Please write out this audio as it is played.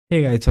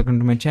Hey guys, welcome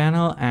to my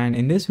channel, and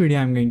in this video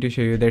I'm going to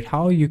show you that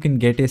how you can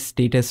get a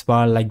status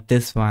bar like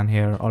this one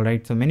here.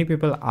 Alright, so many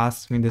people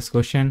ask me this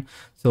question,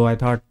 so I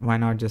thought why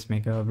not just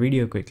make a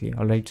video quickly.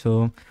 Alright,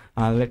 so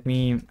let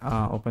me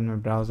open my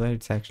browser.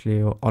 It's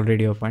actually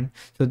already open.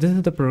 So this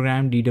is the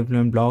program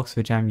dwmblocks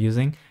which I'm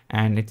using,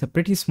 and it's a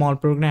pretty small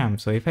program.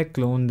 So if I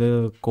clone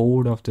the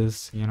code of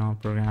this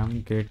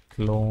program, git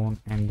clone,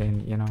 and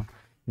then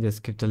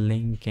just give the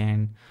link,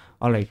 and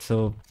alright,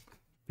 so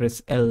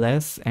press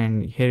ls,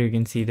 and here you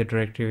can see the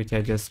directory which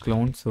I just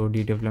cloned, so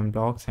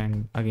dwmblocks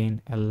and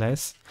again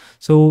ls.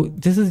 So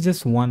this is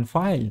just one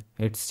file,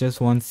 it's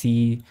just one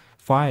C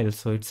file,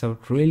 so it's a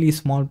really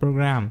small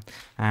program.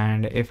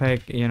 And if I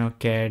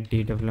cat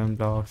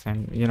dwmblocks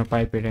and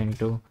pipe it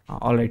into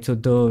all right, so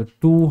the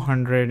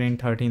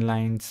 213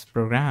 lines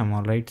program,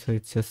 all right, so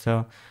it's just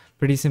a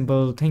pretty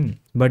simple thing.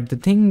 But the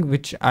thing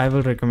which I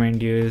will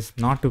recommend you is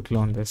not to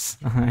clone this.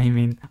 I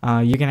mean,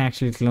 you can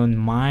actually clone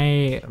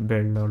my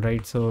build, all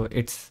right, so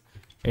it's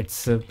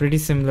pretty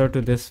similar to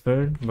this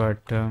build, but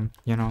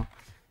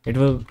it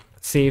will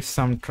save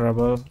some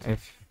trouble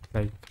if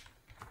like.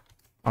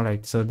 All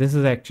right, so this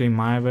is actually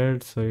my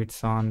build, so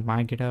it's on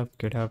my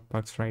github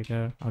bugs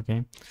writer.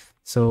 Okay,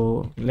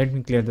 so let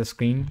me clear the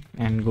screen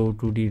and go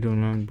to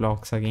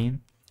dwmblocks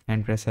again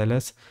and press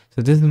ls.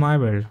 So this is my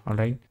build. All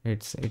right,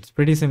 it's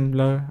pretty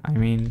similar. I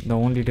mean, the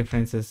only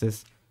difference is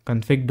this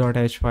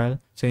config.h file.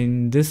 So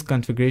in this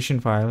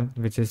configuration file,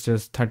 which is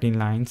just 13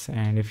 lines,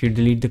 and if you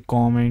delete the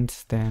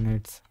comments, then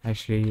it's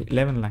actually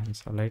 11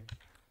 lines. All right,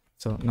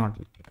 so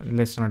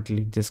let's not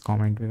delete this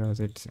comment because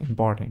it's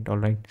important. All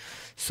right,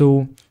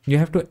 so you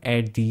have to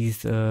add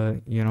these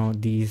modules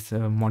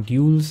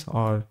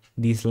or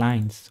these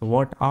lines. So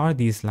what are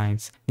these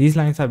lines? These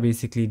lines are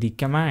basically the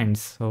commands.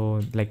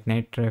 So like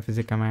netref is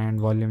a command,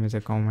 volume is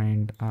a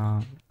command,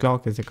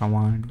 clock is a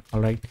command.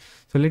 All right,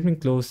 so let me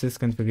close this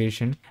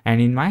configuration, and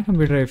in my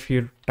computer, if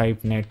you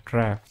type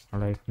netref, all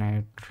right,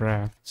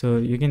 netref, so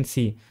you can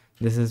see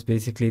this is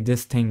basically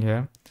this thing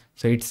here.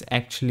 So it's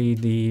actually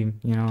the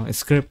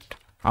script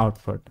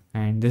output,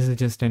 and this is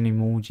just an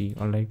emoji.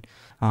 All right,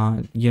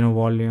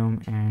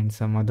 volume and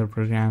some other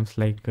programs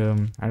like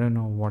I don't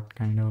know what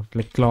kind of,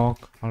 like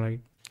clock. All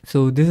right,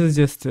 so this is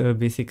just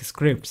basic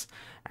scripts,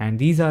 and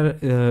these are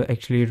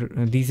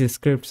these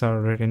scripts are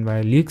written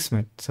by Luke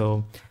Smith.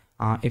 So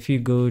if you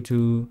go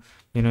to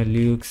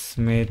Luke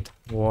Smith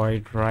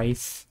void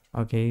rice,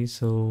 okay,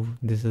 so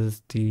this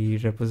is the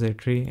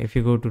repository. If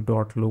you go to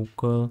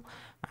 .local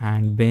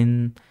and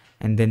bin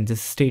and then the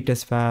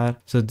status var,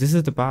 so this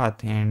is the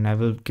path, and I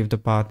will give the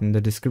path in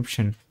the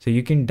description. So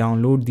you can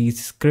download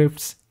these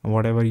scripts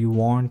whatever you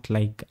want.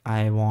 Like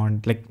I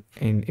want, like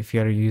if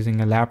you're using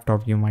a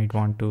laptop, you might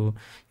want to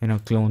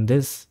clone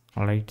this.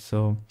 All right,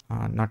 so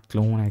not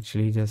clone,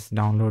 actually just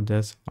download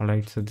this. All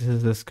right, so this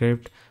is the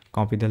script.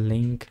 Copy the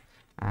link,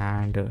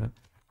 and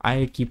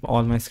I keep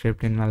all my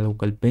script in my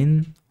local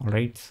bin. All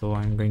right, so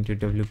I'm going to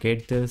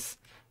duplicate this,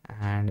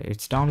 and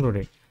it's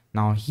downloaded.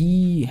 Now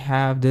he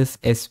have this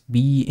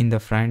SB in the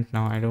front.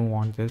 Now I don't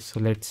want this, so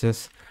let's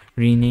just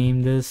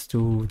rename this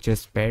to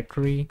just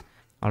battery.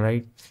 All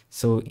right,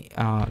 so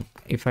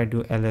if I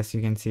do ls,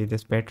 you can see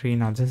this battery.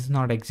 Now this is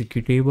not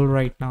executable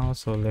right now,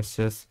 so let's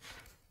just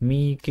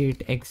make it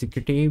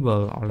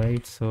executable. All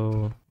right,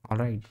 so all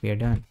right, we are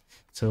done.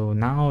 So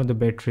now the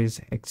battery is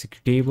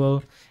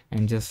executable,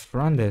 and just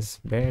run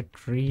this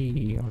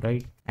battery. All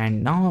right,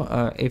 and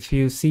now if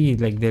you see,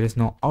 like there is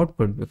no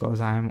output because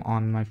I am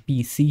on my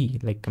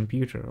PC, like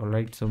computer. All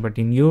right, so but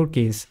in your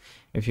case,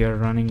 if you're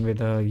running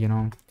with a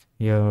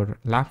your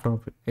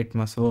laptop, it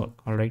must work.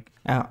 All right,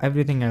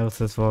 everything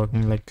else is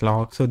working, like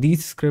clock. So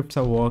these scripts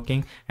are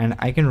working, and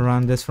I can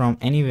run this from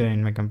anywhere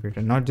in my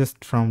computer, not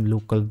just from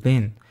local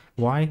bin.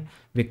 Why?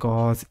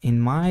 Because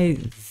in my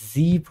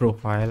Z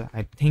profile,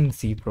 I think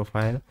Z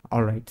profile,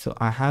 all right, so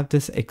I have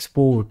this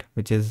export,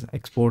 which is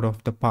export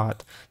of the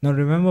path. Now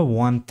remember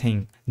one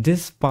thing,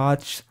 this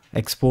path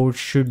export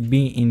should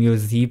be in your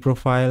Z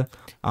profile.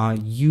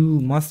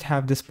 You must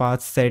have this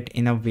path set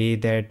in a way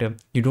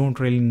that you don't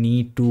really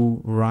need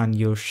to run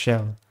your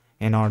shell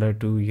in order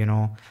to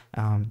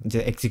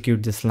just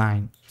execute this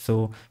line.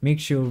 So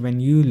make sure when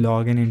you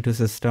log into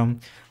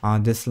system,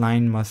 this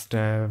line must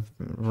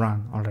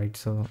run. All right,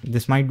 so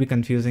this might be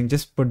confusing.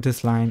 Just put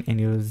this line in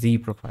your Z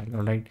profile.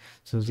 All right,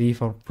 so Z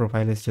for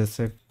profile is just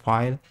a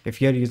file. If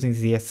you're using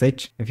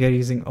ZSH, if you're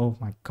using, oh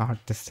my god,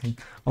 this thing.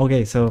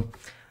 Okay, so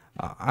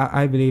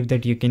I believe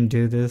that you can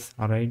do this.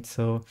 All right,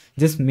 so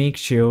just make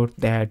sure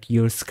that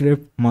your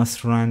script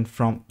must run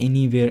from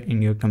anywhere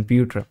in your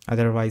computer,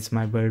 otherwise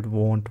my build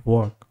won't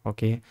work.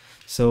 Okay,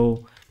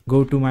 so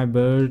go to my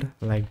build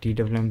like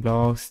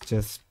dwmblocks,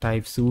 just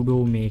type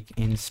sudo make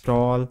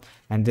install,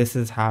 and this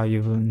is how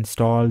you will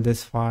install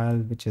this file,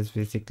 which is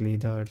basically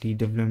the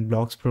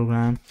dwmblocks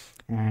program.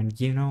 And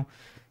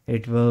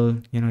it will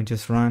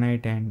just run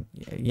it, and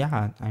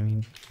yeah, I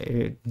mean,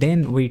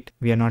 then wait,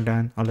 we are not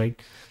done. All right,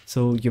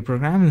 so your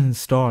program is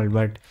installed,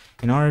 but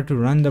in order to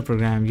run the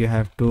program, you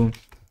have to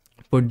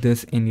put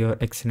this in your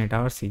xnet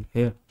rc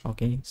here.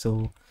 Okay,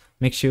 so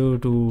make sure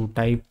to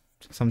type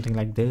something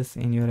like this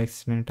in your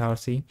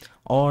experimentrc,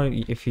 or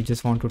if you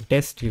just want to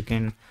test, you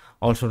can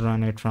also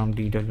run it from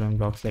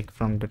dwmblocks, like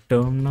from the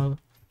terminal.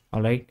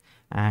 All right,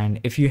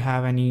 and if you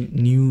have any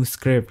new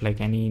script,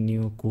 like any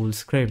new cool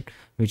script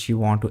which you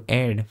want to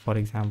add, for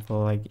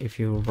example, like if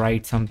you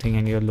write something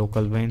in your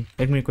local bin,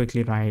 let me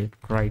quickly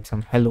write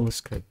some hello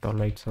script. All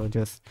right, so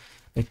just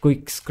a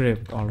quick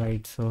script. All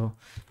right, so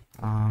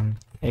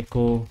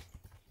echo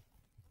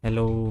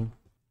hello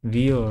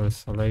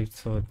viewers. All right,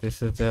 so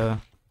this is the,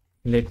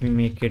 let me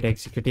make it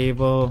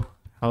executable.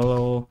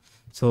 Hello,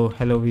 so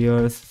hello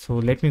viewers. So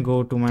let me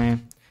go to my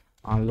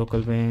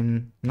local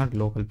bin, not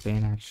local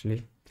bin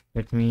actually,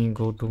 let me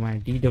go to my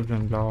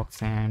DWM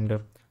blocks and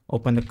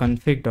open the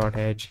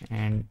config.h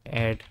and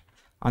add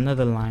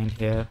another line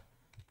here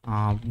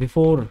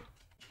before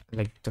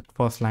like the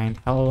first line,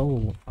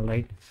 hello. All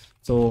right,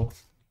 so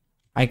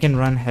I can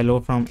run hello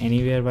from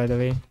anywhere, by the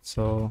way,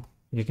 so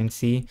you can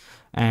see.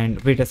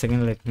 And wait a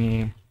second, let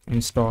me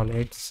install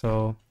it.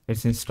 So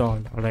it's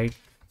installed. All right,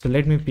 so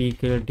let me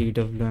pick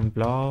DWM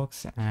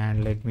blocks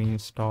and let me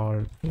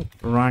install,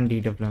 run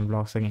DWM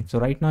blocks again. So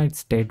right now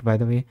it's dead, by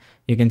the way.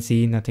 You can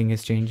see nothing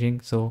is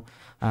changing. So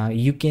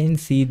you can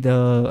see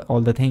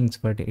all the things,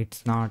 but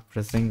it's not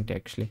present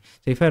actually.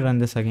 So if I run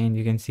this again,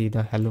 you can see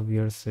the hello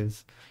viewers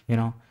is, you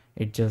know,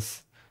 it's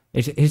just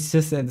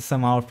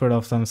some output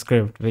of some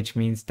script, which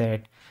means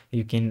that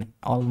you can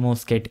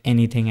almost get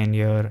anything in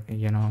your,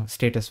 you know,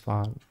 status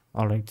file.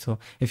 All right, so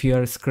if you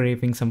are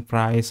scraping some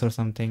price or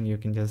something, you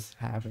can just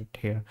have it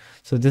here.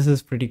 So this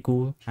is pretty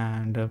cool.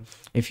 And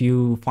if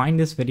you find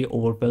this very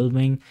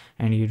overwhelming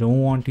and you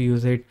don't want to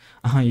use it,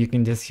 you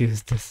can just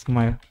use this,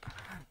 my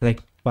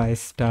like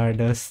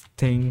PyStardust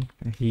thing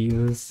he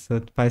used. So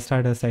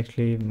PyStardust,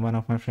 actually one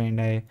of my friend,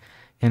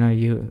 he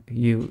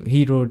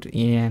wrote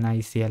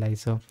ANICLI,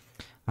 so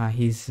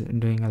he's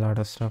doing a lot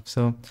of stuff.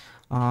 So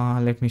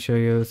let me show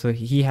you. So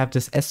he have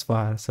this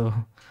svar, so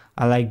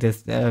I like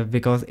this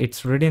because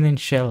it's written in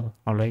shell.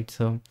 All right,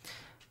 so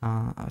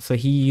so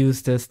he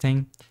used this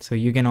thing, so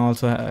you can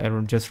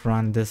also just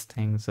run this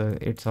thing, so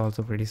it's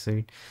also pretty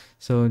sweet.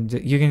 So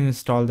you can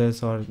install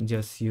this or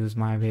just use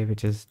my way,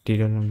 which is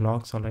DWM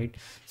blocks. All right,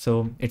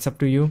 so it's up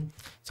to you.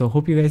 So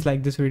hope you guys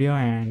like this video,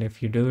 and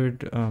if you do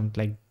it,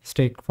 like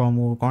stick for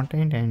more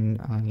content,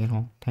 and you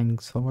know,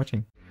 thanks for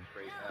watching.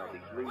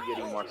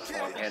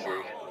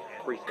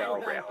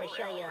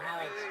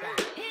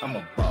 I'm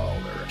a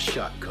baller, a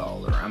shot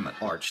caller, I'm an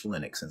Arch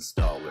Linux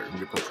installer.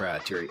 Your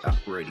proprietary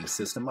operating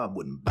system I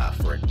wouldn't buy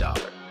for $1.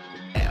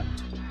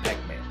 Apt,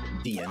 Pac-Man,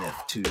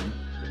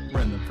 DNF2,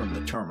 run them from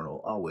the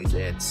terminal, always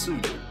add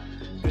sudo.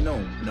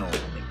 GNOME,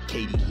 and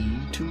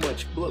KDE, too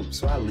much bloat,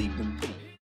 so I leave them